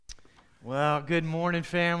Well, good morning,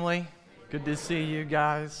 family. Good to see you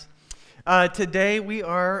guys. Today we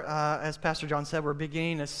are, as Pastor John said, we're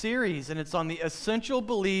beginning a series, and it's on the essential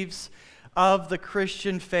beliefs of the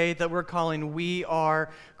Christian faith that we're calling We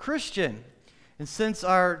Are Christian. And since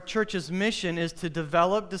our church's mission is to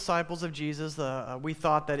develop disciples of Jesus, we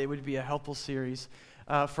thought that it would be a helpful series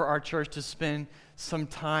for our church to spend some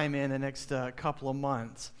time in the next couple of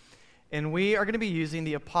months. And we are going to be using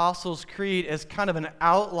the Apostles' Creed as kind of an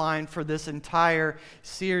outline for this entire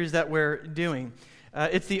series that we're doing.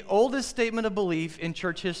 It's the oldest statement of belief in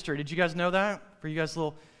church history. Did you guys know that? For you guys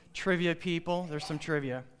little trivia people, there's some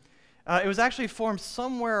trivia. It was actually formed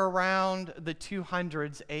somewhere around the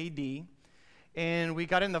 200s AD, and we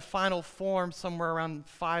got in the final form somewhere around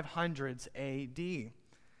 500s AD.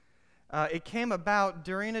 It came about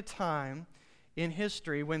during a time in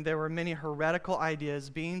history when there were many heretical ideas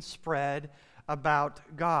being spread about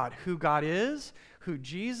God, who God is, who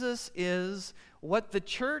Jesus is, what the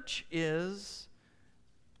church is,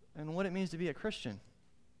 and what it means to be a Christian.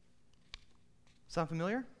 Sound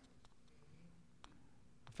familiar?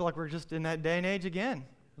 I feel like we're just in that day and age again.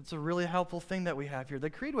 It's a really helpful thing that we have here. The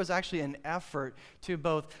Creed was actually an effort to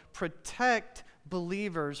both protect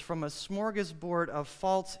believers from a smorgasbord of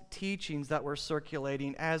false teachings that were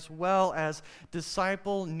circulating, as well as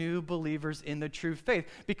disciple new believers in the true faith,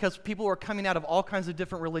 because people were coming out of all kinds of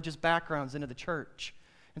different religious backgrounds into the church.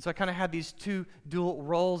 And so I kind of had these two dual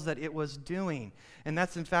roles that it was doing. And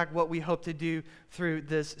that's in fact what we hope to do through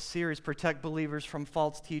this series, protect believers from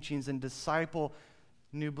false teachings and disciple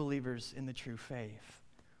new believers in the true faith.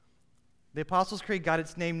 The Apostles' Creed got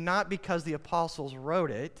its name not because the apostles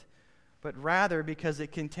wrote it, but rather because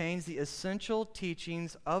it contains the essential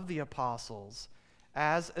teachings of the apostles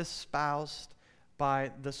as espoused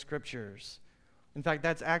by the Scriptures. In fact,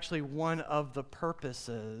 that's actually one of the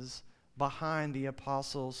purposes behind the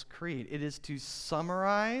Apostles' Creed. It is to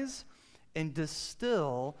summarize and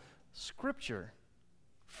distill Scripture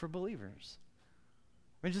for believers.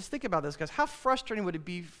 I mean, just think about this, guys. How frustrating would it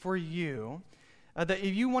be for you that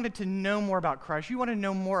if you wanted to know more about Christ, you want to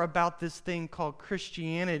know more about this thing called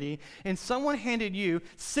Christianity, and someone handed you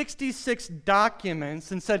 66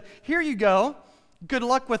 documents and said, here you go, good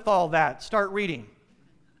luck with all that, start reading,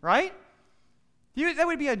 right? That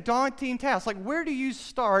would be a daunting task. Like, where do you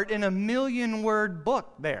start in a 1,000,000-word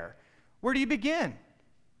book there? Where do you begin?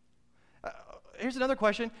 Here's another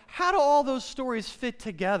question. How do all those stories fit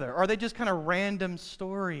together? Are they just kind of random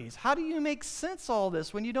stories? How do you make sense of all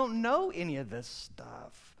this when you don't know any of this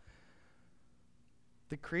stuff?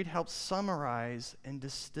 The Creed helps summarize and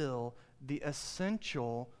distill the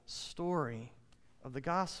essential story of the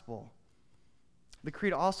gospel. The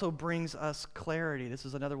Creed also brings us clarity. This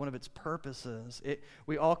is another one of its purposes.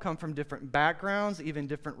 We all come from different backgrounds, even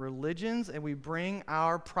different religions, and we bring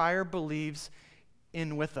our prior beliefs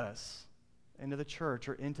in with us, into the church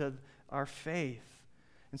or into our faith.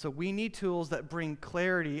 And so we need tools that bring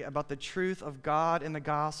clarity about the truth of God and the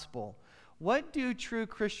gospel. What do true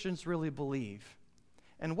Christians really believe?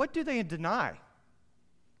 And what do they deny?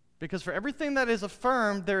 Because for everything that is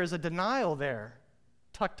affirmed, there is a denial there,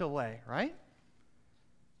 tucked away, right?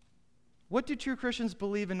 What do true Christians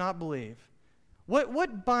believe and not believe?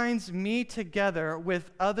 What binds me together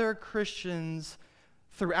with other Christians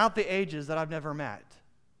throughout the ages that I've never met?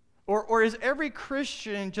 Or is every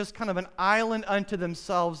Christian just kind of an island unto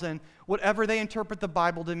themselves, and whatever they interpret the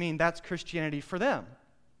Bible to mean, that's Christianity for them?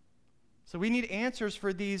 So we need answers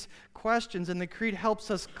for these questions, and the Creed helps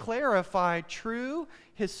us clarify true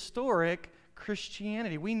historic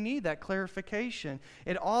Christianity. We need that clarification.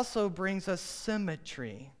 It also brings us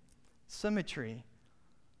symmetry. Symmetry.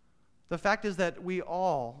 The fact is that we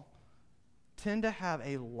all tend to have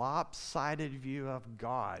a lopsided view of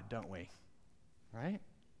God, don't we? Right?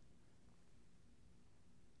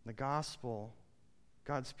 The gospel,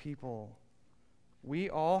 God's people, we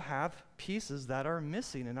all have pieces that are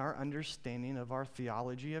missing in our understanding of our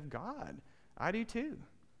theology of God. I do too.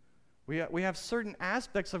 We have certain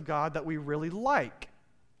aspects of God that we really like,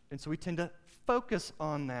 and so we tend to focus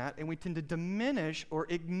on that, and we tend to diminish or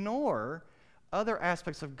ignore other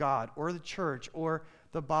aspects of God or the church or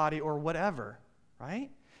the body or whatever, right?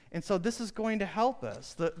 And so this is going to help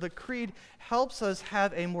us. The Creed helps us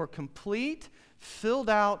have a more complete, filled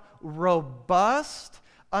out, robust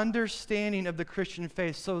understanding of the Christian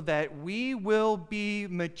faith so that we will be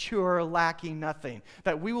mature, lacking nothing,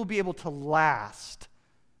 that we will be able to last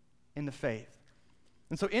in the faith.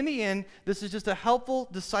 And so in the end, this is just a helpful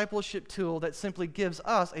discipleship tool that simply gives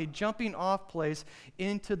us a jumping off place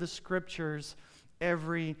into the Scriptures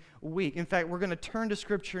every week. In fact, we're going to turn to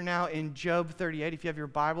Scripture now in Job 38. If you have your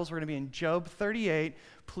Bibles, we're going to be in Job 38.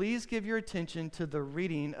 Please give your attention to the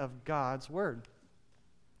reading of God's Word.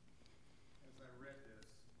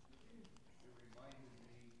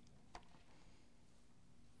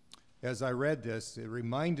 As I read this, it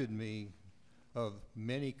reminded me of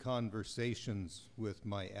many conversations with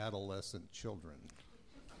my adolescent children.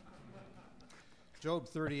 Job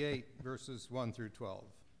 38, verses 1 through 12.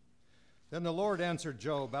 Then the Lord answered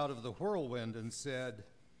Job out of the whirlwind and said,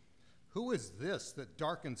 "Who is this that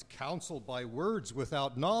darkens counsel by words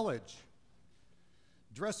without knowledge?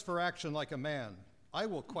 Dress for action like a man. I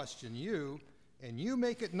will question you, and you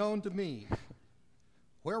make it known to me.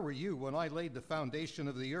 Where were you when I laid the foundation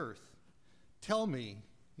of the earth? Tell me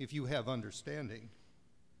if you have understanding.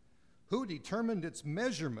 Who determined its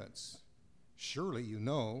measurements? Surely you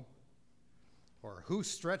know. Or who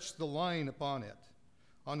stretched the line upon it?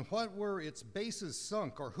 On what were its bases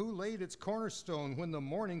sunk? Or who laid its cornerstone when the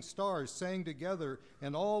morning stars sang together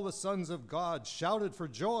and all the sons of God shouted for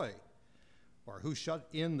joy? Or who shut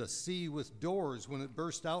in the sea with doors when it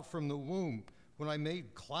burst out from the womb? When I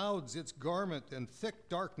made clouds its garment and thick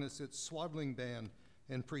darkness its swaddling band,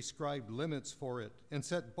 and prescribed limits for it, and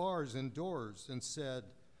set bars and doors, and said,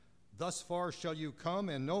 Thus far shall you come,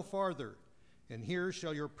 and no farther, and here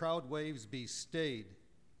shall your proud waves be stayed.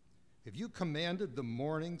 Have you commanded the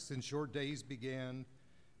morning since your days began,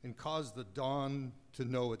 and caused the dawn to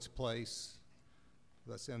know its place?"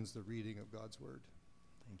 Thus ends the reading of God's Word.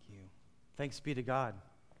 Thank you. Thanks be to God.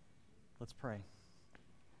 Let's pray.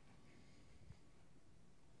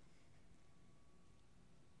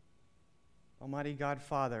 Almighty God,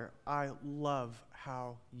 Father, I love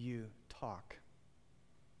how you talk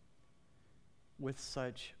with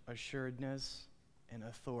such assuredness and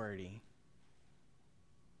authority.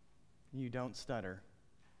 You don't stutter.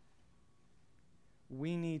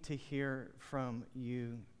 We need to hear from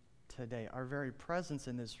you today. Our very presence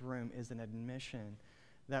in this room is an admission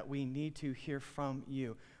that we need to hear from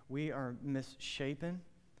you. We are misshapen,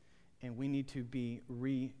 and we need to be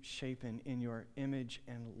reshapen in your image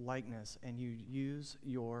and likeness, and you use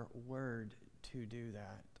your word to do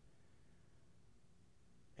that.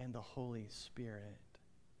 And the Holy Spirit.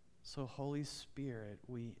 So, Holy Spirit,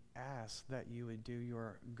 we ask that you would do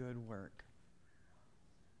your good work,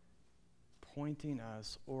 pointing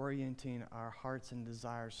us, orienting our hearts and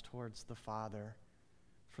desires towards the Father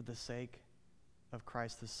for the sake of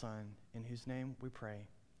Christ the Son, in whose name we pray.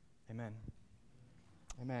 Amen.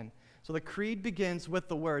 Amen. So the creed begins with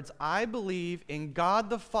the words, "I believe in God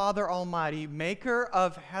the Father Almighty, maker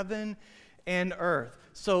of heaven and earth."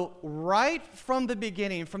 So right from the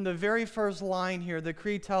beginning, from the very first line here, the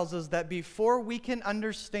creed tells us that before we can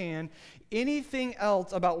understand anything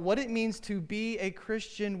else about what it means to be a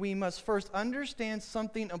Christian, we must first understand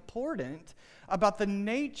something important about the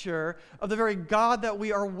nature of the very God that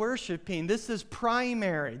we are worshiping. This is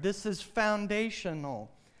primary. This is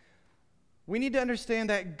foundational. We need to understand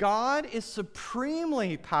that God is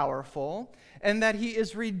supremely powerful and that he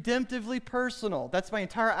is redemptively personal. That's my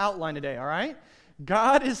entire outline today, all right?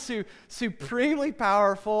 God is supremely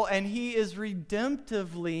powerful and he is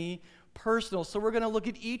redemptively personal. So we're going to look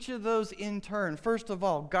at each of those in turn. First of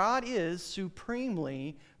all, God is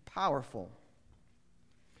supremely powerful.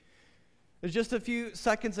 Just a few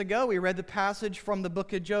seconds ago, we read the passage from the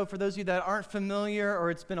book of Job. For those of you that aren't familiar,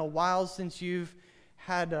 or it's been a while since you've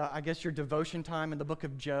had, your devotion time in the book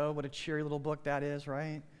of Job. What a cheery little book that is,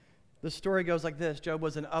 right? The story goes like this. Job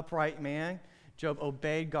was an upright man. Job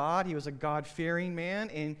obeyed God. He was a God-fearing man,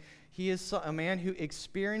 and he is a man who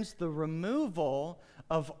experienced the removal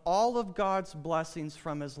of all of God's blessings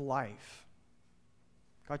from his life.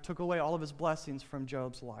 God took away all of his blessings from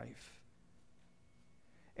Job's life.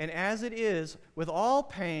 And as it is with all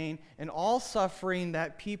pain and all suffering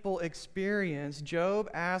that people experience, Job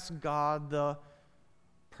asked God the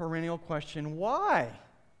perennial question, why?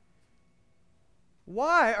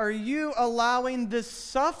 Why are you allowing this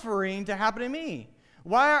suffering to happen to me?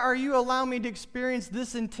 Why are you allowing me to experience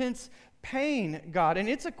this intense pain, God? And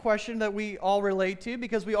it's a question that we all relate to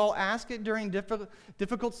because we all ask it during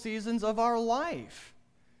difficult seasons of our life.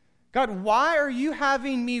 God, why are you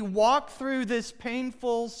having me walk through this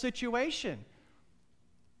painful situation?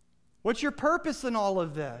 What's your purpose in all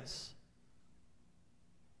of this?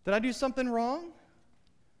 Did I do something wrong?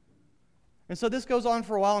 And so this goes on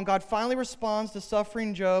for a while, and God finally responds to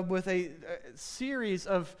suffering Job with a series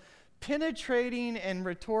of penetrating and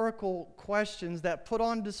rhetorical questions that put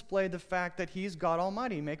on display the fact that he's God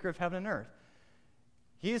Almighty, maker of heaven and earth.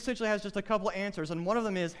 He essentially has just a couple of answers, and one of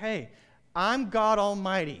them is, hey, I'm God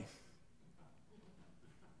Almighty.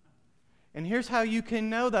 And here's how you can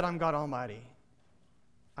know that I'm God Almighty.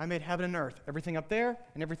 I made heaven and earth, everything up there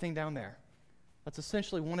and everything down there. That's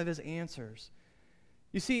essentially one of his answers.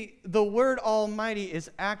 You see, the word Almighty is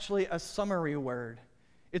actually a summary word.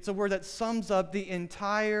 It's a word that sums up the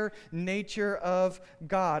entire nature of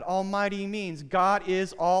God. Almighty means God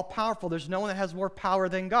is all-powerful. There's no one that has more power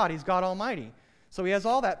than God. He's God Almighty. So he has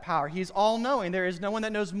all that power. He's all-knowing. There is no one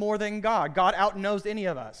that knows more than God. God outknows any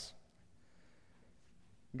of us.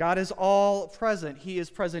 God is all-present. He is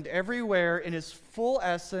present everywhere in his full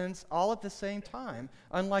essence, all at the same time,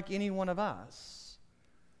 unlike any one of us.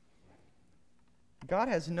 God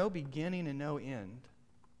has no beginning and no end.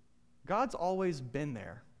 God's always been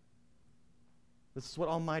there. This is what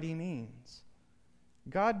Almighty means.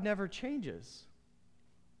 God never changes.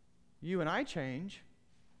 You and I change,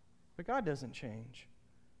 but God doesn't change.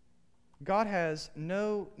 God has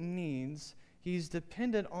no needs. He's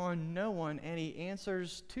dependent on no one, and he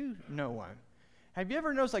answers to no one. Have you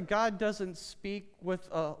ever noticed that God doesn't speak with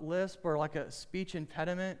a lisp or like a speech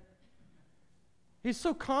impediment? He's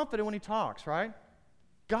so confident when he talks, right?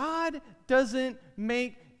 God doesn't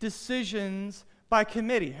make decisions by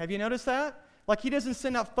committee. Have you noticed that? Like he doesn't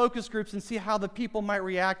send out focus groups and see how the people might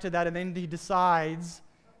react to that, and then he decides.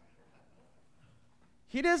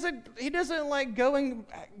 He doesn't like go and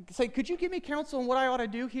say, could you give me counsel on what I ought to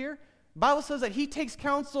do here? The Bible says that he takes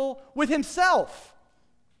counsel with himself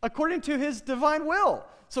according to his divine will.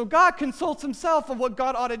 So God consults himself on what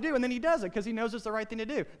God ought to do, and then he does it because he knows it's the right thing to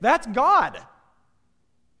do. That's God.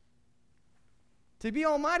 To be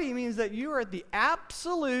almighty means that you are at the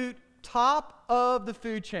absolute top of the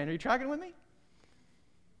food chain. Are you tracking with me?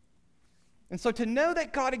 And so to know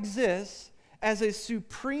that God exists as a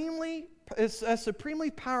supremely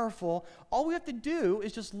powerful, all we have to do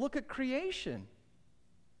is just look at creation.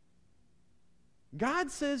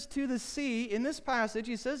 God says to the sea, in this passage,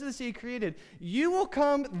 he says to the sea he created, you will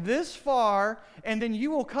come this far, and then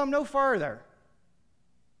you will come no farther.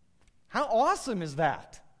 How awesome is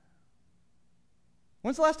that?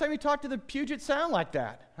 When's the last time you talked to the Puget Sound like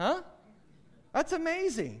that? Huh? That's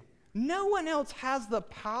amazing. No one else has the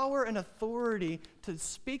power and authority to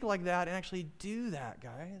speak like that and actually do that,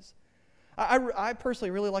 guys. I personally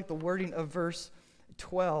really like the wording of verse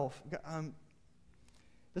 12.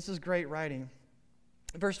 This is great writing.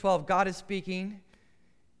 Verse 12, God is speaking.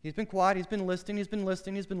 He's been quiet. He's been listening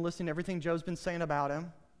to everything Job's been saying about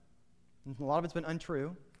him. And a lot of it's been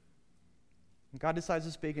untrue. And God decides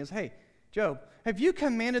to speak and says, hey, Job, have you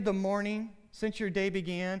commanded the morning since your day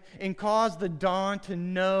began and caused the dawn to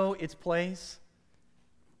know its place?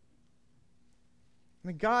 I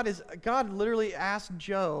mean, God literally asked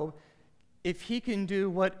Job if he can do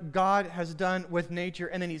what God has done with nature,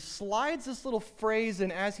 and then he slides this little phrase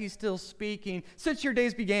in as he's still speaking, since your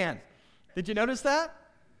days began. Did you notice that?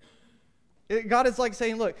 God is like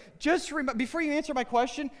saying, look, before you answer my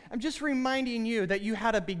question, I'm just reminding you that you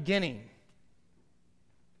had a beginning.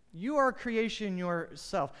 You are a creation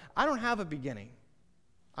yourself. I don't have a beginning.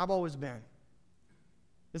 I've always been.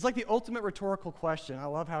 It's like the ultimate rhetorical question. I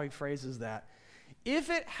love how he phrases that. If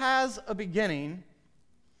it has a beginning,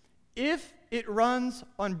 if it runs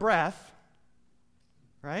on breath,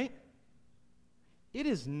 right? It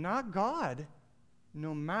is not God,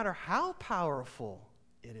 no matter how powerful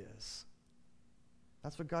it is.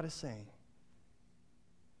 That's what God is saying.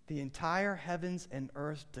 The entire heavens and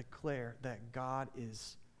earth declare that God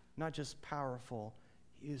is not just powerful,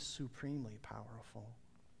 he is supremely powerful.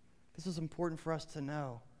 This is important for us to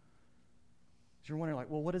know. You're wondering, like,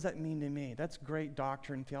 well, what does that mean to me? That's great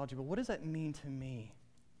doctrine and theology, but what does that mean to me?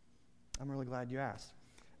 I'm really glad you asked.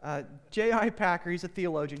 J.I. Packer, he's a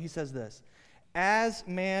theologian, he says this, as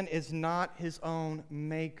man is not his own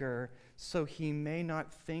maker, so he may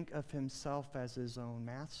not think of himself as his own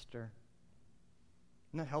master.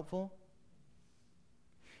 Isn't that helpful?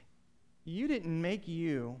 You didn't make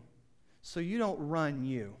you, so you don't run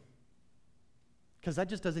you. Because that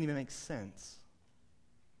just doesn't even make sense.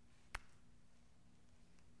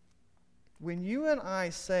 When you and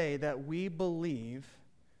I say that we believe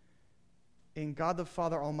in God the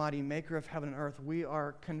Father Almighty, maker of heaven and earth, we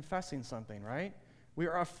are confessing something, right? We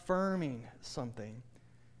are affirming something.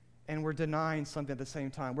 And we're denying something at the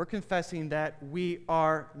same time. We're confessing that we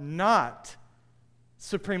are not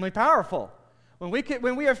supremely powerful. When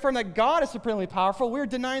we affirm that God is supremely powerful, we're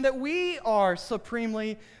denying that we are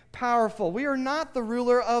supremely powerful. We are not the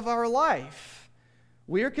ruler of our life.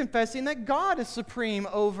 We are confessing that God is supreme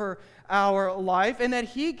over our life and that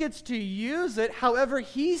he gets to use it however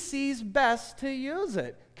he sees best to use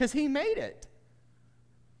it, because he made it.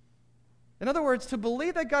 In other words, to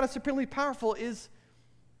believe that God is supremely powerful is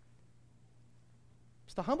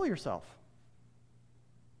to humble yourself.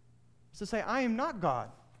 It's to say, I am not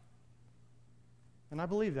God. And I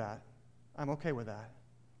believe that. I'm okay with that.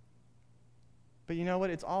 But you know what?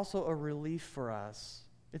 It's also a relief for us.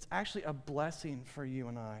 It's actually a blessing for you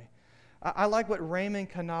and I. I like what Raymond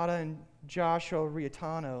Kanata and Joshua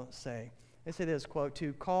Riatano say. They say this, quote,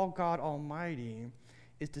 to call God Almighty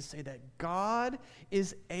is to say that God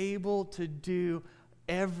is able to do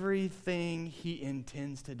everything He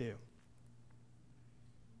intends to do.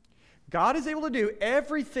 God is able to do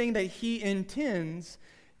everything that He intends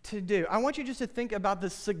to do. I want you just to think about the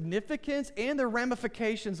significance and the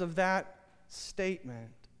ramifications of that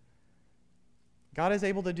statement. God is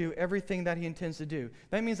able to do everything that He intends to do.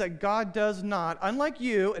 That means that God does not, unlike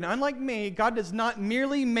you and unlike me, God does not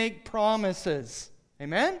merely make promises.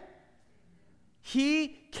 Amen?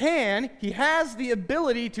 He has the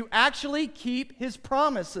ability to actually keep His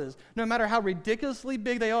promises, no matter how ridiculously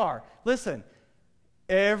big they are. Listen,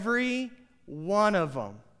 every one of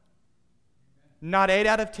them. Not 8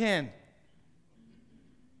 out of 10.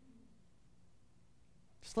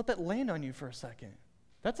 Just let that land on you for a second.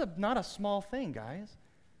 That's not a small thing, guys.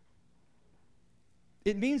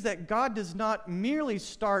 It means that God does not merely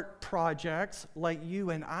start projects like you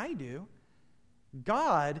and I do.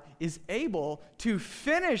 God is able to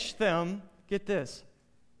finish them, get this,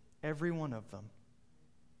 every one of them.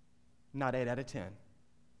 Not 8 out of 10.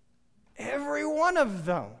 Every one of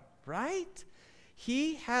them, right?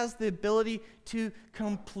 He has the ability to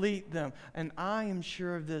complete them. And I am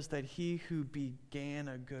sure of this, that He who began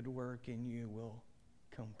a good work in you will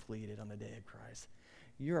complete it on the day of Christ.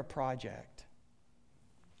 You're a project.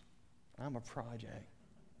 I'm a project.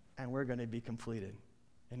 And we're going to be completed.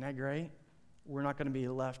 Isn't that great? We're not going to be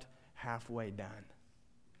left halfway done.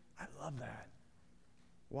 I love that.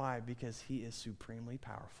 Why? Because He is supremely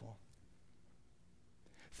powerful.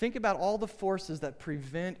 Think about all the forces that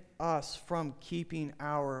prevent us from keeping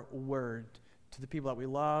our word to the people that we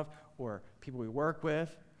love or people we work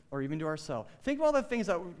with or even to ourselves. Think of all the things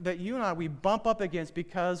that you and I, we bump up against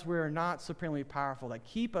because we're not supremely powerful, that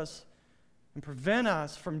keep us and prevent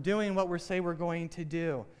us from doing what we say we're going to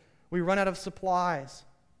do. We run out of supplies,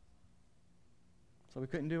 so we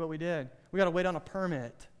couldn't do what we did. We got to wait on a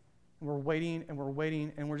permit. And we're waiting and we're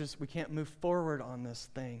waiting and we can't move forward on this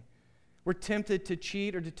thing. We're tempted to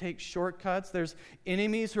cheat or to take shortcuts. There's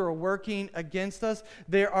enemies who are working against us.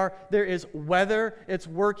 There is weather, it's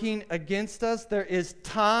working against us. There is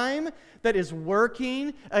time that is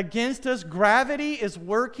working against us. Gravity is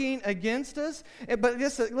working against us. But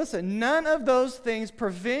listen, none of those things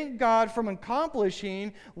prevent God from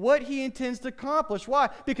accomplishing what He intends to accomplish.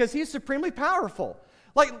 Why? Because He's supremely powerful.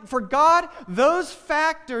 Like, for God, those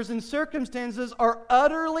factors and circumstances are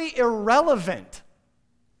utterly irrelevant.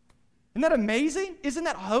 Isn't that amazing? Isn't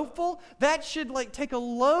that hopeful? That should take a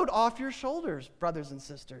load off your shoulders, brothers and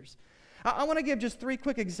sisters. I want to give just 3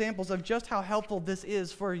 quick examples of just how helpful this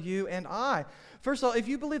is for you and I. First of all, if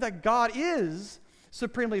you believe that God is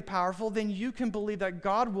supremely powerful, then you can believe that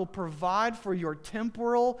God will provide for your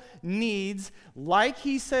temporal needs like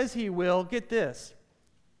He says He will. Get this.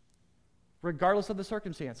 Regardless of the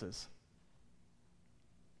circumstances.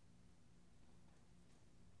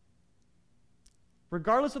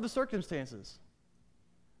 Regardless of the circumstances.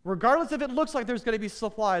 Regardless if it looks like there's going to be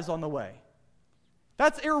supplies on the way.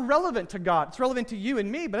 That's irrelevant to God. It's relevant to you and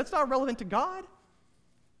me, but it's not relevant to God.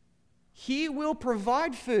 He will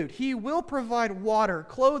provide food. He will provide water,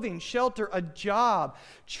 clothing, shelter, a job,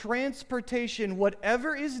 transportation,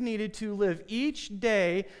 whatever is needed to live each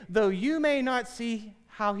day, though you may not see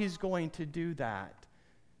how He's going to do that.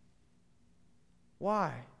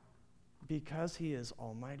 Why? Because He is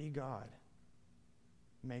Almighty God,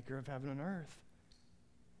 Maker of heaven and earth.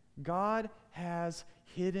 God has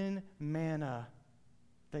hidden manna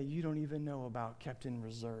that you don't even know about, kept in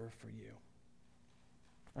reserve for you.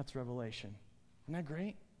 That's Revelation. Isn't that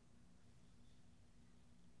great?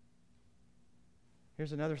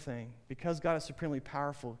 Here's another thing. Because God is supremely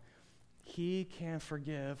powerful, He can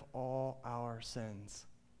forgive all our sins.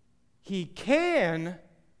 He can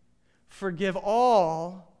forgive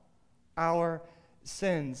all our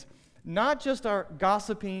sins. Not just our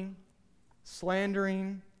gossiping,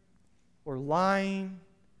 slandering, or lying,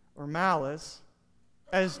 or malice,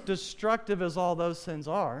 as destructive as all those sins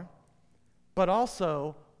are, but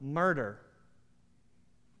also murder.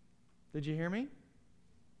 Did you hear me?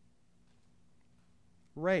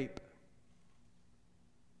 Rape,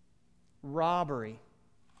 robbery,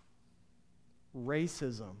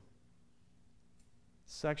 racism,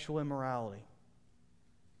 sexual immorality.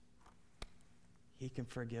 He can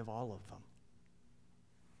forgive all of them.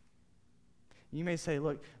 You may say,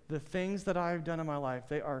 look, the things that I've done in my life,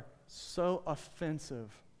 they are so offensive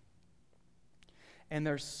and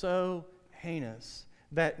they're so heinous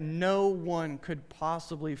that no one could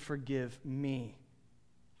possibly forgive me.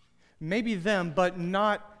 Maybe them, but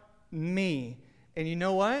not me. And you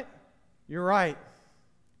know what? You're right.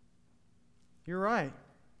 You're right.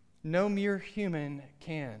 No mere human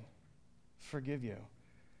can forgive you.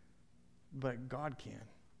 But God can.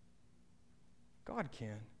 God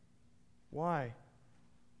can. Why?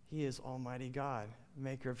 He is Almighty God,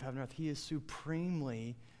 maker of heaven and earth. He is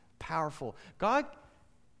supremely powerful. God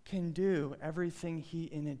can do everything He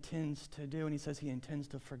intends to do, and He says He intends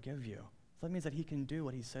to forgive you. So that means that He can do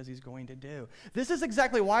what He says He's going to do. This is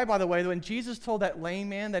exactly why, by the way, when Jesus told that lame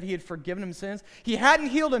man that He had forgiven him sins, He hadn't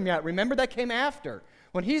healed him yet. Remember, that came after.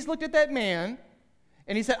 When He's looked at that man,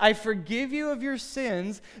 and He said, I forgive you of your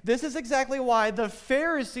sins. This is exactly why the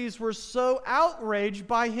Pharisees were so outraged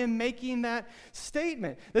by Him making that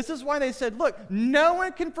statement. This is why they said, look, no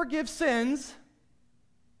one can forgive sins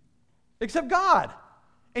except God.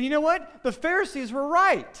 And you know what? The Pharisees were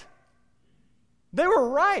right. They were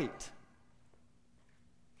right.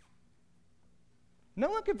 No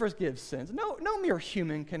one can forgive sins. No mere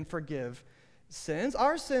human can forgive sins.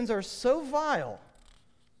 Our sins are so vile.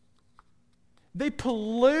 They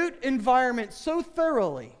pollute environment so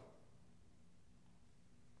thoroughly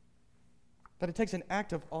that it takes an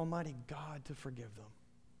act of Almighty God to forgive them.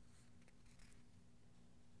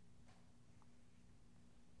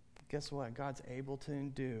 Guess what? God's able to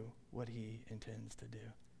do what He intends to do.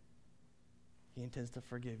 He intends to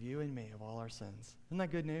forgive you and me of all our sins. Isn't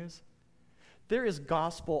that good news? There is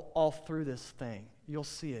gospel all through this thing. You'll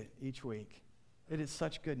see it each week. It is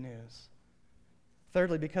such good news.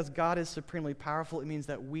 Thirdly, because God is supremely powerful, it means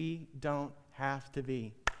that we don't have to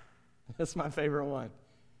be. That's my favorite one.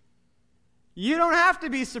 You don't have to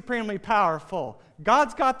be supremely powerful.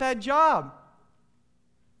 God's got that job.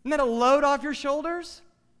 Isn't that a load off your shoulders?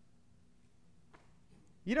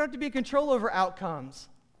 You don't have to be in control over outcomes.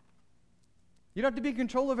 You don't have to be in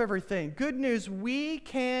control of everything. Good news, we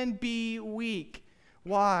can be weak.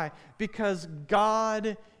 Why? Because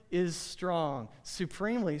God is strong,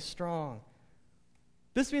 supremely strong.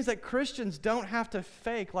 This means that Christians don't have to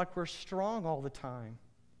fake like we're strong all the time.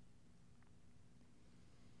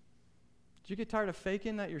 Do you get tired of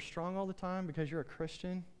faking that you're strong all the time because you're a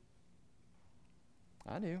Christian?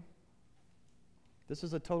 I do. This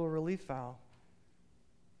is a total relief valve.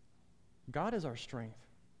 God is our strength.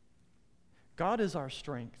 God is our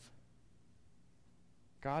strength.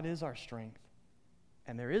 God is our strength.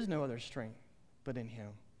 And there is no other strength but in Him.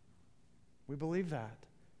 We believe that.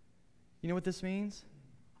 You know what this means?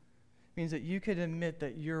 It means that you could admit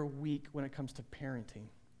that you're weak when it comes to parenting.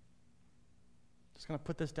 Just going to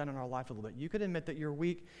put this down in our life a little bit. You could admit that you're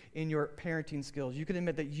weak in your parenting skills. You could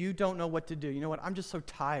admit that you don't know what to do. You know what? I'm just so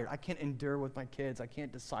tired. I can't endure with my kids. I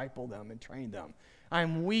can't disciple them and train them.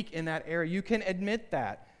 I'm weak in that area. You can admit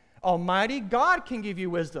that. Almighty God can give you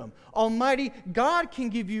wisdom. Almighty God can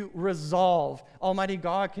give you resolve. Almighty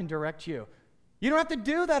God can direct you. You don't have to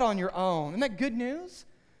do that on your own. Isn't that good news?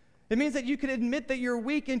 It means that you can admit that you're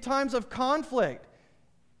weak in times of conflict.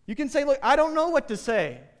 You can say, look, I don't know what to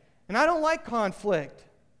say, and I don't like conflict.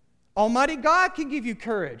 Almighty God can give you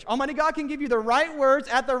courage. Almighty God can give you the right words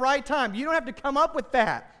at the right time. You don't have to come up with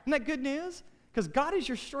that. Isn't that good news? Because God is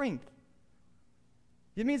your strength.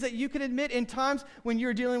 It means that you can admit in times when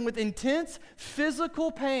you're dealing with intense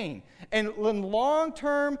physical pain and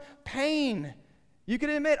long-term pain, you can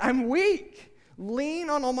admit, I'm weak. Lean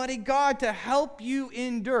on Almighty God to help you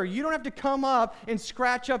endure. You don't have to come up and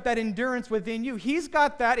scratch up that endurance within you. He's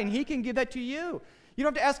got that, and He can give that to you. You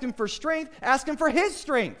don't have to ask Him for strength. Ask Him for His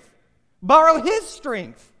strength. Borrow His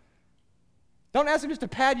strength. Don't ask Him just to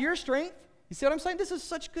pad your strength. You see what I'm saying? This is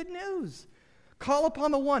such good news. Call upon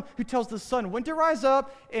the one who tells the sun when to rise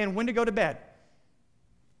up and when to go to bed.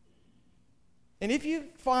 And if you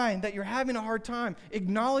find that you're having a hard time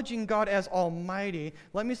acknowledging God as Almighty,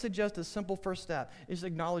 let me suggest a simple first step is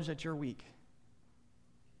acknowledge that you're weak.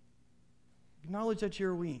 Acknowledge that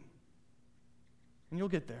you're weak. And you'll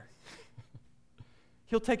get there.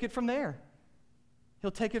 He'll take it from there. He'll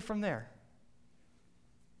take it from there.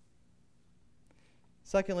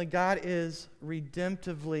 Secondly, God is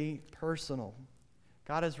redemptively personal.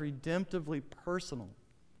 God is redemptively personal.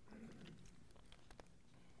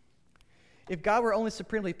 If God were only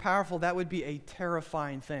supremely powerful, that would be a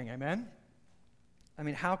terrifying thing. Amen? I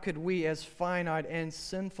mean, how could we as finite and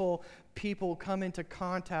sinful people come into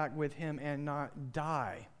contact with Him and not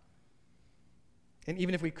die? And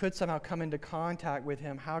even if we could somehow come into contact with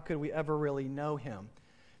Him, how could we ever really know Him?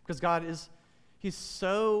 Because God He's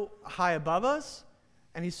so high above us,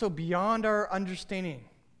 and He's so beyond our understanding.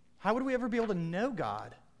 How would we ever be able to know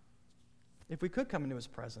God? if we could come into his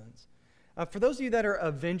presence. For those of you that are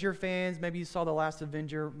Avenger fans, maybe you saw the last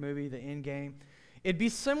Avenger movie, The Endgame, it'd be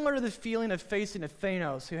similar to the feeling of facing a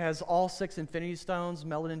Thanos who has all 6 Infinity Stones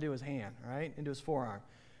melded into his hand, right? Into his forearm.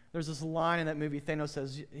 There's this line in that movie, Thanos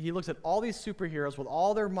says, he looks at all these superheroes with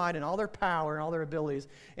all their might and all their power and all their abilities,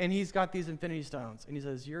 and he's got these Infinity Stones. And he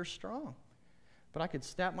says, you're strong, but I could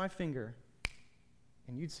snap my finger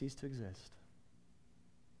and you'd cease to exist.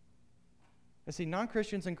 And see,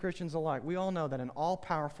 non-Christians and Christians alike, we all know that an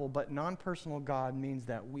all-powerful but non-personal God means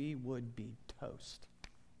that we would be toast.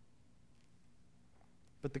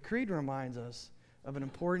 But the Creed reminds us of an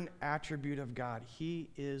important attribute of God. He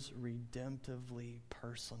is redemptively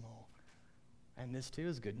personal. And this too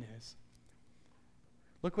is good news.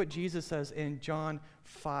 Look what Jesus says in John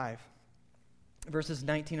 5, verses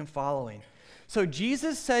 19 and following. So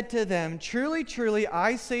Jesus said to them, truly, truly,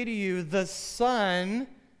 I say to you, the Son...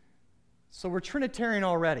 So we're Trinitarian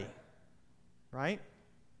already, right?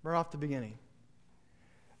 Right off the beginning.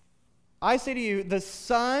 I say to you, the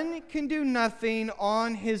Son can do nothing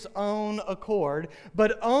on his own accord,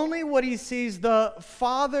 but only what he sees the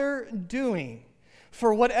Father doing.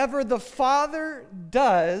 For whatever the Father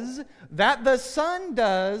does, that the Son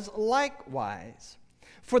does likewise.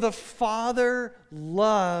 For the Father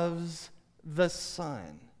loves the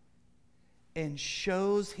Son and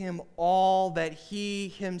shows him all that he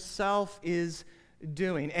himself is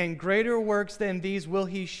doing. And greater works than these will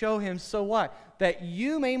he show him, so what? That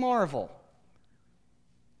you may marvel.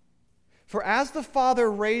 For as the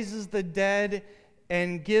Father raises the dead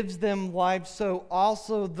and gives them life, so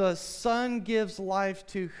also the Son gives life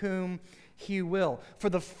to whom he will. For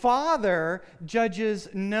the Father judges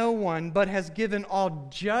no one, but has given all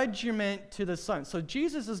judgment to the Son. So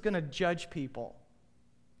Jesus is going to judge people.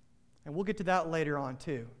 And we'll get to that later on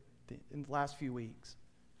too, in the last few weeks.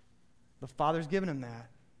 The Father's given him that.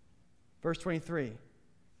 Verse 23,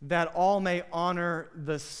 that all may honor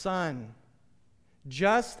the Son,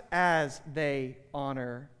 just as they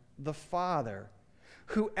honor the Father.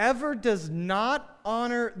 Whoever does not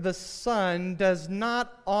honor the Son does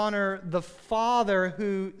not honor the Father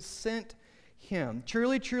who sent him.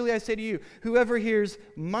 Truly, truly, I say to you, whoever hears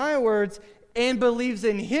my words and believes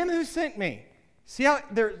in him who sent me. See how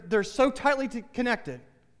they're so tightly connected.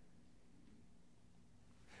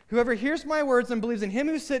 Whoever hears my words and believes in him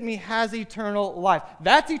who sent me has eternal life.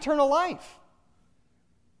 That's eternal life.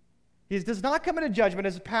 He does not come into judgment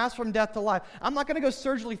as passed from death to life. I'm not going to go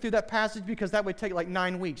surgically through that passage because that would take like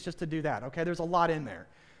 9 weeks just to do that, okay? There's a lot in there.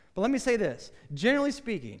 But let me say this. Generally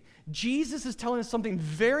speaking, Jesus is telling us something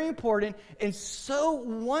very important and so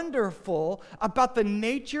wonderful about the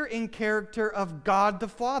nature and character of God the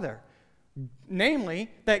Father. Namely,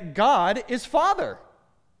 that God is Father.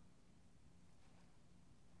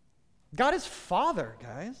 God is Father,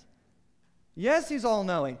 guys. Yes, he's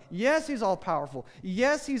all-knowing. Yes, he's all-powerful.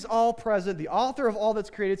 Yes, he's all-present, the author of all that's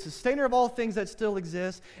created, sustainer of all things that still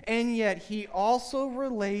exist, and yet he also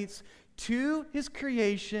relates to his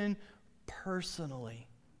creation personally.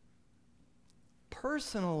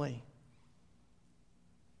 Personally.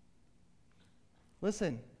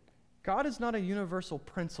 Listen, God is not a universal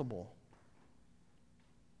principle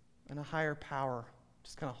and a higher power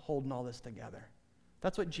just kind of holding all this together.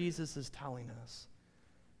 That's what Jesus is telling us.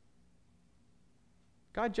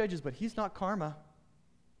 God judges, but he's not karma.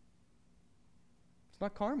 It's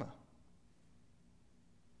not karma.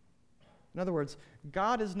 In other words,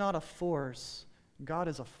 God is not a force. God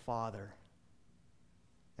is a Father.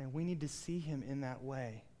 And we need to see him in that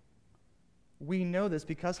way. We know this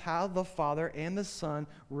because how the Father and the Son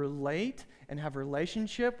relate and have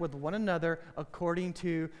relationship with one another according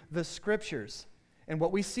to the Scriptures. And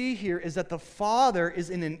what we see here is that the Father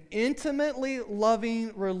is in an intimately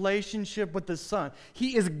loving relationship with the Son.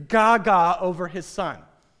 He is gaga over his Son.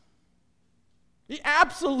 He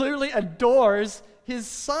absolutely adores his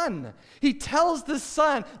Son. He tells the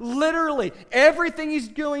Son literally everything he's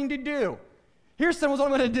going to do. Here's what I'm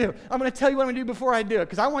going to do. I'm going to tell you what I'm going to do before I do it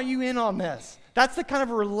because I want you in on this. That's the kind of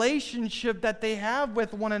relationship that they have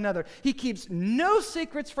with one another. He keeps no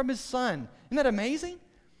secrets from his Son. Isn't that amazing?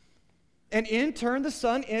 And in turn, the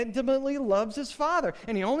Son intimately loves his Father.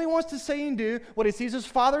 And he only wants to say and do what he sees his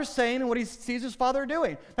Father saying and what he sees his Father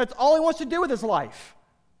doing. That's all he wants to do with his life.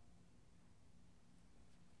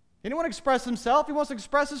 He didn't want to express himself. He wants to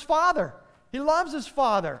express his Father. He loves his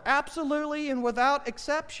Father, absolutely and without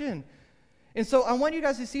exception. And so I want you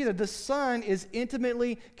guys to see that the Son is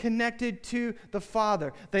intimately connected to the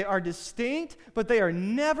Father. They are distinct, but they are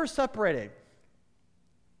never separated.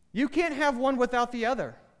 You can't have one without the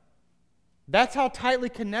other. That's how tightly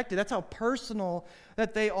connected, that's how personal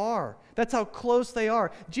that they are. That's how close they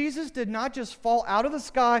are. Jesus did not just fall out of the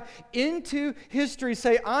sky into history,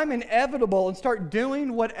 say, I'm inevitable, and start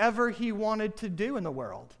doing whatever he wanted to do in the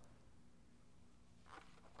world.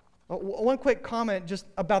 One quick comment just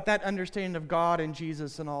about that understanding of God and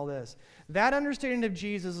Jesus and all this. That understanding of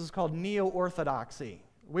Jesus is called neo-orthodoxy.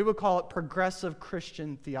 We would call it progressive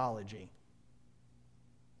Christian theology.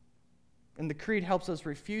 And the Creed helps us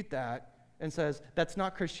refute that and says, that's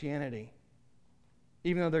not Christianity,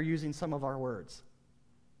 even though they're using some of our words.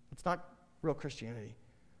 It's not real Christianity.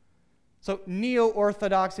 So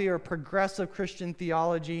neo-orthodoxy or progressive Christian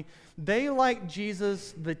theology, they like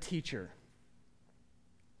Jesus the teacher,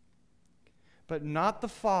 but not the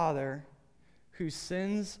Father who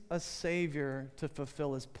sends a Savior to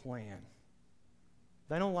fulfill his plan.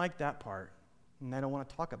 They don't like that part, and they don't want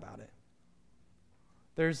to talk about it.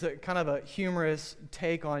 There's a kind of a humorous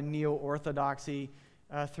take on neo-orthodoxy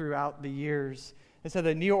throughout the years. They said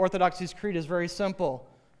that neo-orthodoxy's creed is very simple.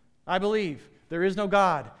 I believe there is no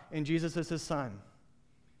God, and Jesus is his son.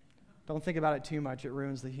 Don't think about it too much. It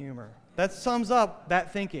ruins the humor. That sums up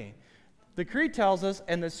that thinking. The creed tells us,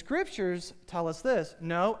 and the scriptures tell us this,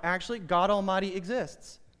 no, actually, God Almighty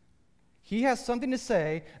exists. He has something to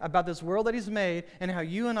say about this world that he's made and how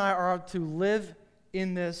you and I are to live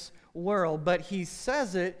in this world, but he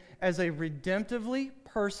says it as a redemptively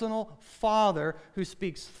personal Father who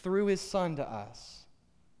speaks through his Son to us.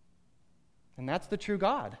 And that's the true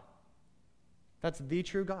God. That's the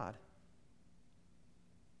true God.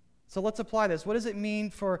 So let's apply this. What does it mean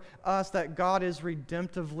for us that God is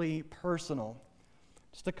redemptively personal?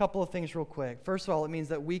 Just a couple of things real quick. First of all, it means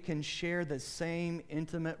that we can share the same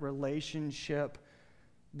intimate relationship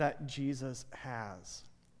that Jesus has.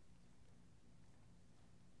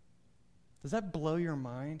 Does that blow your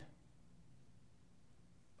mind?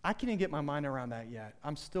 I can't even get my mind around that yet.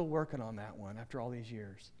 I'm still working on that one after all these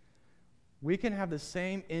years. We can have the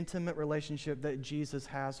same intimate relationship that Jesus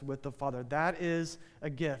has with the Father. That is a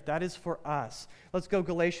gift. That is for us. Let's go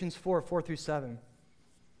Galatians 4:4-7.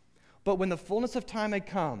 But when the fullness of time had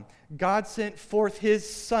come, God sent forth his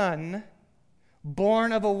Son,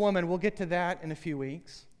 born of a woman. We'll get to that in a few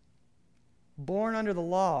weeks. Born under the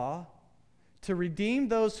law, to redeem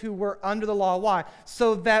those who were under the law. Why?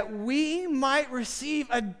 So that we might receive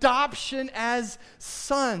adoption as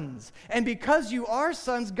sons. And because you are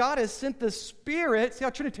sons, God has sent the Spirit. See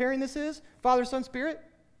how Trinitarian this is? Father, Son, Spirit?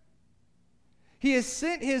 He has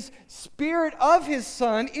sent his Spirit of his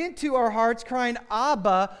Son into our hearts, crying,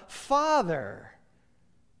 Abba, Father.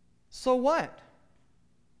 So what?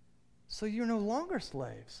 So you're no longer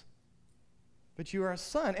slaves, but you are a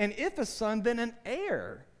son. And if a son, then an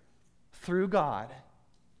heir through God.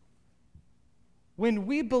 When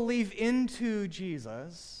we believe into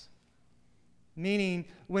Jesus, meaning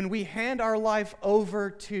when we hand our life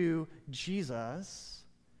over to Jesus,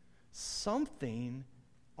 something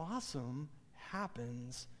awesome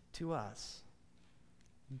happens to us.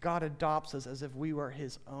 God adopts us as if we were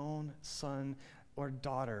his own son or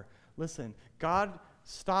daughter. Listen, God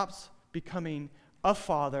stops becoming a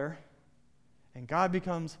father, and God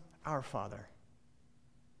becomes our Father.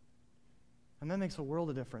 And that makes a world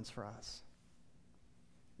of difference for us.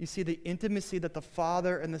 You see, the intimacy that the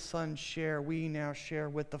Father and the Son share, we now share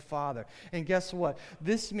with the Father. And guess what?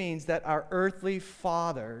 This means that our earthly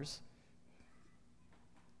fathers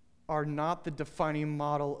are not the defining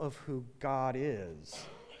model of who God is.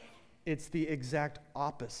 It's the exact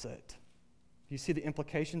opposite. You see the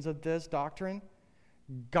implications of this doctrine?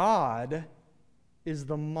 God is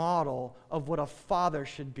the model of what a father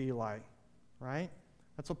should be like, right?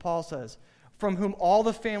 That's what Paul says. From whom all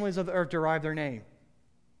the families of the earth derive their name.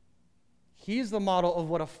 He's the model of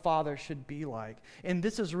what a father should be like. And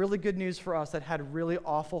this is really good news for us that had really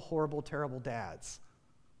awful, horrible, terrible dads.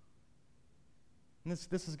 And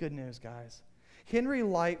this is good news, guys. Henry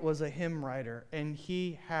Light was a hymn writer, and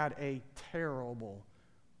he had a terrible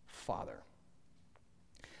father.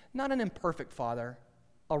 Not an imperfect father,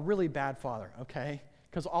 a really bad father, okay?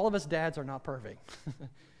 Because all of us dads are not perfect.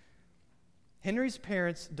 Henry's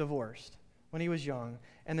parents divorced when he was young,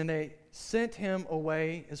 and then they sent him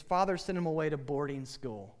away. His father sent him away to boarding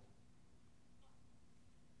school.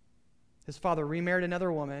 His father remarried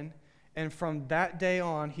another woman, and from that day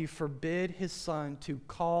on, he forbid his son to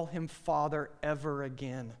call him father ever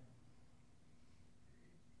again.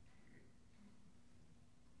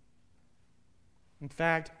 In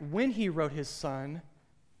fact, when he wrote his son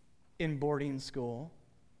in boarding school,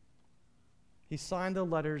 he signed the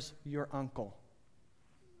letters, your uncle,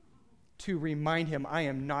 to remind him, I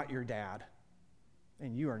am not your dad,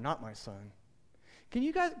 and you are not my son. Can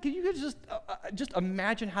you guys just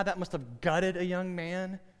imagine how that must have gutted a young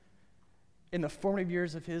man in the formative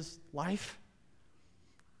years of his life?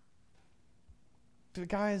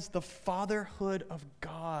 Guys, the fatherhood of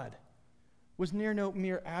God was no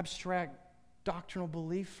mere abstract doctrinal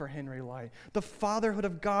belief for Henry Light. The fatherhood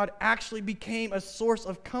of God actually became a source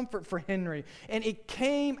of comfort for Henry, and it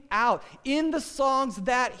came out in the songs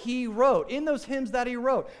that he wrote, in those hymns that he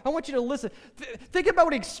wrote. I want you to listen. Think about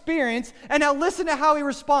what he experienced, and now listen to how he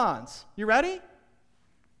responds. You ready?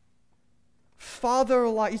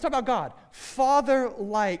 Father-like, he's talking about God.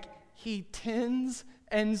 Father-like, he tends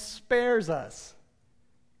and spares us.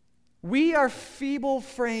 We are feeble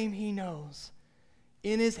frame, he knows.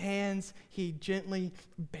 In his hands, he gently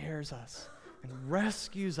bears us and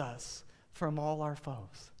rescues us from all our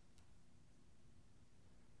foes.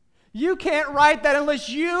 You can't write that unless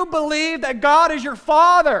you believe that God is your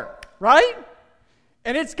Father, right?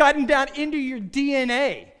 And it's gotten down into your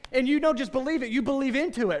DNA. And you don't just believe it, you believe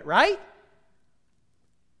into it, right?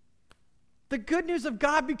 The good news of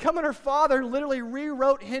God becoming our Father literally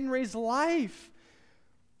rewrote Henry's life.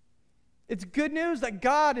 It's good news that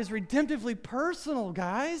God is redemptively personal,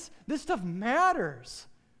 guys. This stuff matters.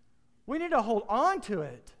 We need to hold on to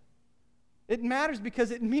it. It matters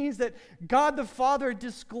because it means that God the Father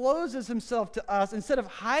discloses himself to us instead of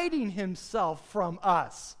hiding himself from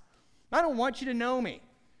us. I don't want you to know me.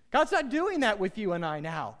 God's not doing that with you and I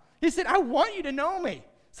now. He said, I want you to know me,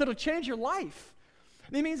 so it'll change your life.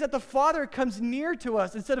 It means that the Father comes near to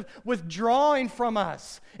us instead of withdrawing from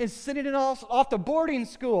us and sending it off to boarding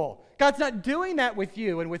school. God's not doing that with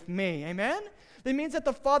you and with me. Amen? It means that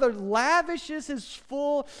the Father lavishes his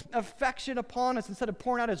full affection upon us instead of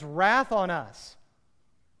pouring out his wrath on us.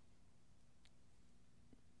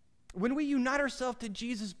 When we unite ourselves to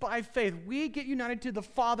Jesus by faith, we get united to the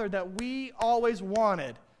Father that we always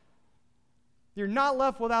wanted. You're not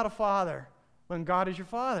left without a father when God is your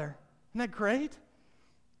Father. Isn't that great?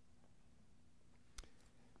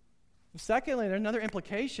 Secondly, another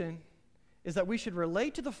implication is that we should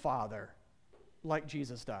relate to the Father like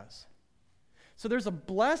Jesus does. So there's a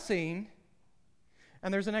blessing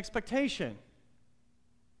and there's an expectation.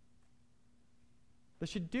 This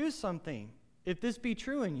should do something. If this be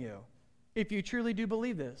true in you, if you truly do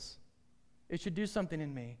believe this, it should do something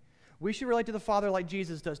in me. We should relate to the Father like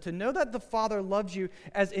Jesus does. To know that the Father loves you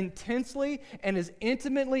as intensely and as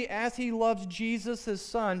intimately as he loves Jesus, his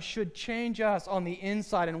Son, should change us on the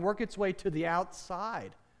inside and work its way to the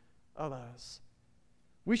outside of us.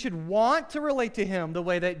 We should want to relate to him the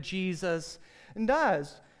way that Jesus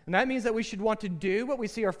does. And that means that we should want to do what we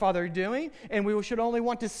see our Father doing, and we should only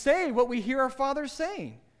want to say what we hear our Father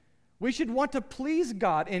saying. We should want to please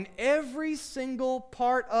God in every single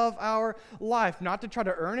part of our life, not to try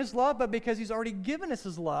to earn his love, but because he's already given us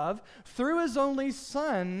his love through his only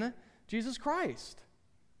Son, Jesus Christ.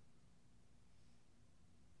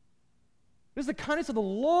 It is the kindness of the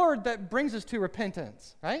Lord that brings us to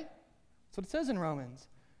repentance, right? That's what it says in Romans.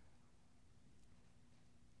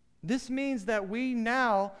 This means that we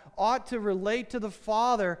now ought to relate to the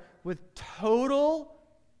Father with total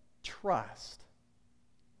trust.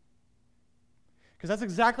 Because that's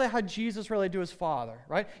exactly how Jesus related to his Father,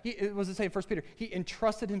 right? It was to say in 1 Peter, he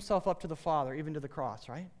entrusted himself up to the Father, even to the cross,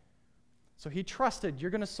 right? So he trusted,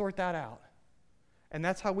 you're going to sort that out. And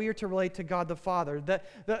that's how we are to relate to God the Father.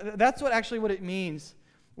 That's what it means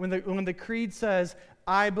when the creed says,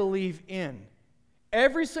 I believe in.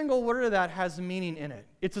 Every single word of that has meaning in it.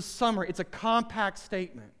 It's a summary. It's a compact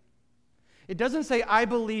statement. It doesn't say, I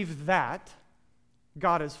believe that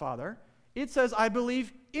God is Father. It says, I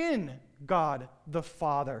believe in God the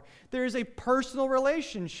Father. There is a personal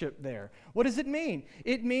relationship there. What does it mean?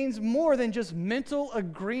 It means more than just mental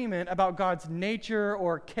agreement about God's nature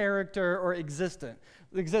or character or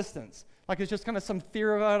existence. Like it's just kind of some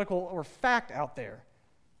theoretical or fact out there.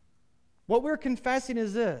 What we're confessing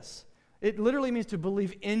is this. It literally means to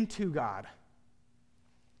believe into God.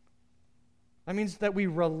 That means that we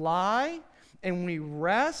rely and we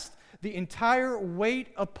rest the entire weight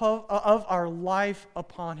of our life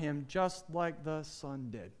upon him, just like the Son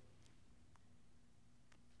did.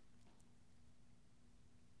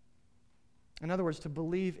 In other words, to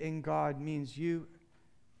believe in God means you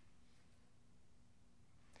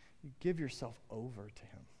give yourself over to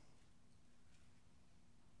him.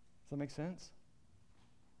 Does that make sense?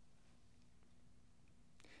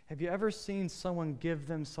 Have you ever seen someone give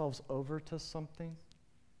themselves over to something,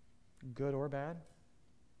 good or bad?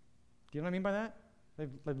 Do you know what I mean by that?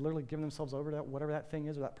 They've literally given themselves over to whatever that thing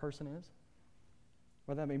is or that person is.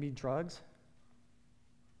 Whether that may be drugs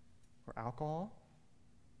or alcohol.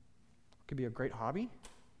 It could be a great hobby.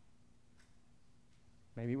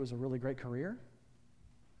 Maybe it was a really great career.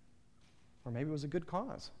 Or maybe it was a good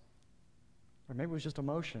cause. Or maybe it was just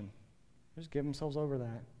emotion. They just give themselves over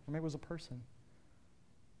that. Or maybe it was a person.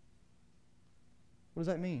 What does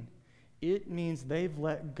that mean? It means they've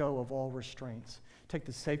let go of all restraints. Take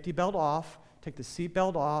the safety belt off. Take the seat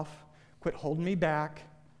belt off. Quit holding me back.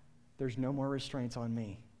 There's no more restraints on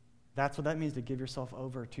me. That's what that means, to give yourself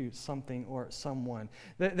over to something or someone.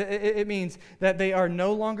 It means that they are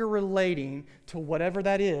no longer relating to whatever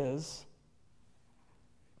that is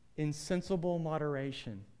in sensible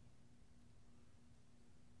moderation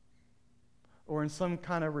or in some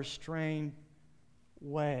kind of restrained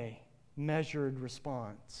way, measured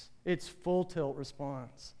response. It's full tilt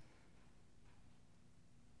response.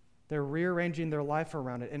 They're rearranging their life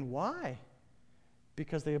around it. And why?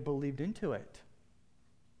 Because they have believed into it.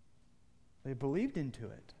 They believed into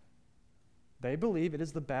it. They believe it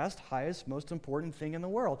is the best, highest, most important thing in the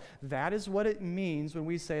world. That is what it means when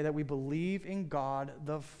we say that we believe in God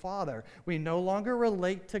the Father. We no longer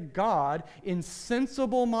relate to God in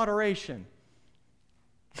sensible moderation.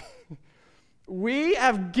 We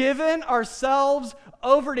have given ourselves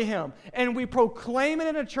over to Him, and we proclaim it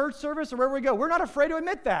in a church service or wherever we go. We're not afraid to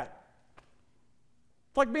admit that.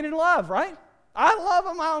 It's like being in love, right? I love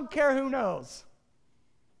Him, I don't care who knows.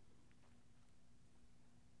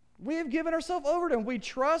 We have given ourselves over to Him. We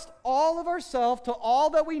trust all of ourselves to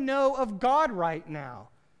all that we know of God right now.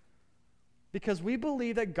 Because we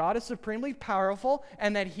believe that God is supremely powerful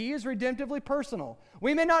and that He is redemptively personal.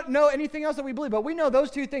 We may not know anything else that we believe, but we know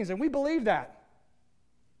those two things, and we believe that.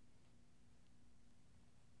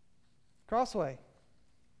 Crossway.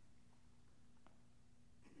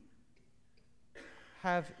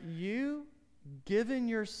 Have you given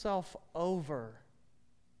yourself over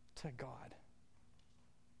to God?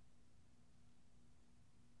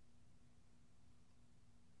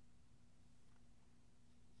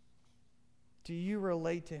 Do you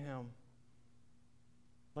relate to Him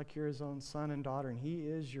like you're His own son and daughter, and He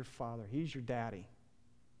is your father? He's your daddy.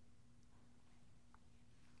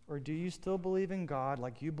 Or do you still believe in God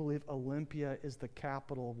like you believe Olympia is the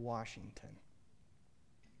capital of Washington?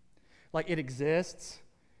 Like it exists,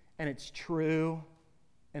 and it's true,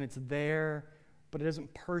 and it's there, but it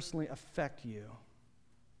doesn't personally affect you.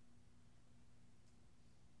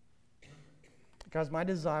 Guys, my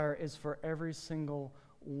desire is for every single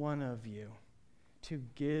one of you to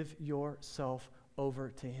give yourself over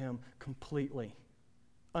to Him completely,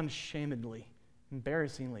 unashamedly,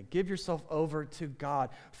 embarrassingly. Give yourself over to God.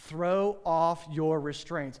 Throw off your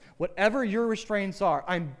restraints. Whatever your restraints are,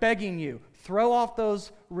 I'm begging you, throw off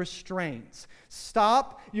those restraints.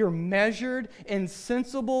 Stop your measured and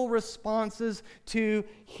sensible responses to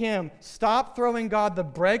Him. Stop throwing God the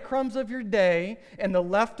breadcrumbs of your day and the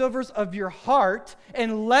leftovers of your heart,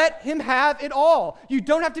 and let Him have it all. You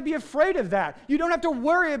don't have to be afraid of that. You don't have to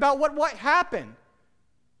worry about what happened.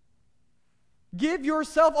 Give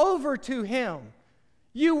yourself over to Him.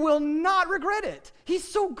 You will not regret it. He's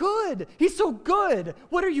so good. He's so good.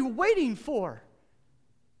 What are you waiting for?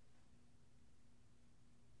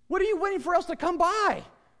 What are you waiting for else to come by?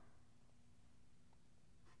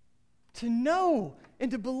 To know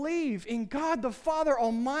and to believe in God the Father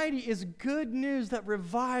Almighty is good news that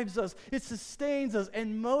revives us. It sustains us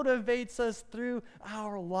and motivates us through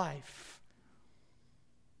our life.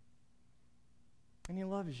 And He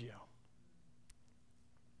loves you.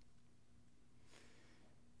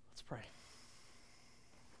 Let's pray.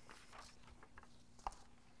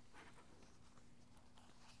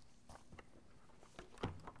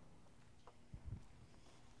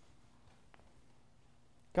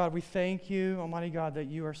 God, we thank you, Almighty God, that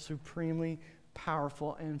you are supremely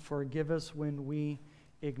powerful, and forgive us when we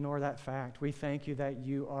ignore that fact. We thank you that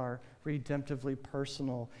you are redemptively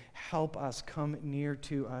personal. Help us, come near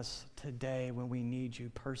to us today when we need you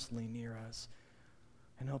personally near us,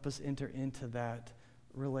 and help us enter into that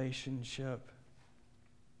relationship.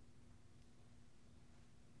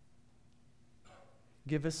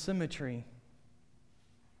 Give us symmetry.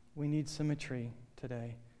 We need symmetry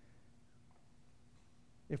today.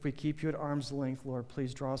 If we keep you at arm's length, Lord,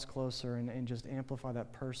 please draw us closer and just amplify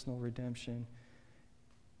that personal redemption.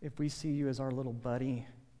 If we see you as our little buddy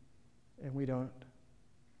and we don't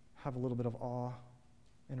have a little bit of awe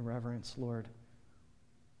and reverence, Lord,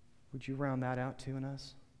 would you round that out too in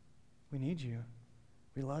us? We need you.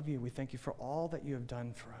 We love you. We thank you for all that you have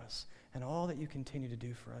done for us and all that you continue to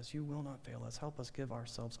do for us. You will not fail us. Help us give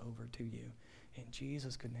ourselves over to you. In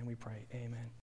Jesus' good name we pray. Amen.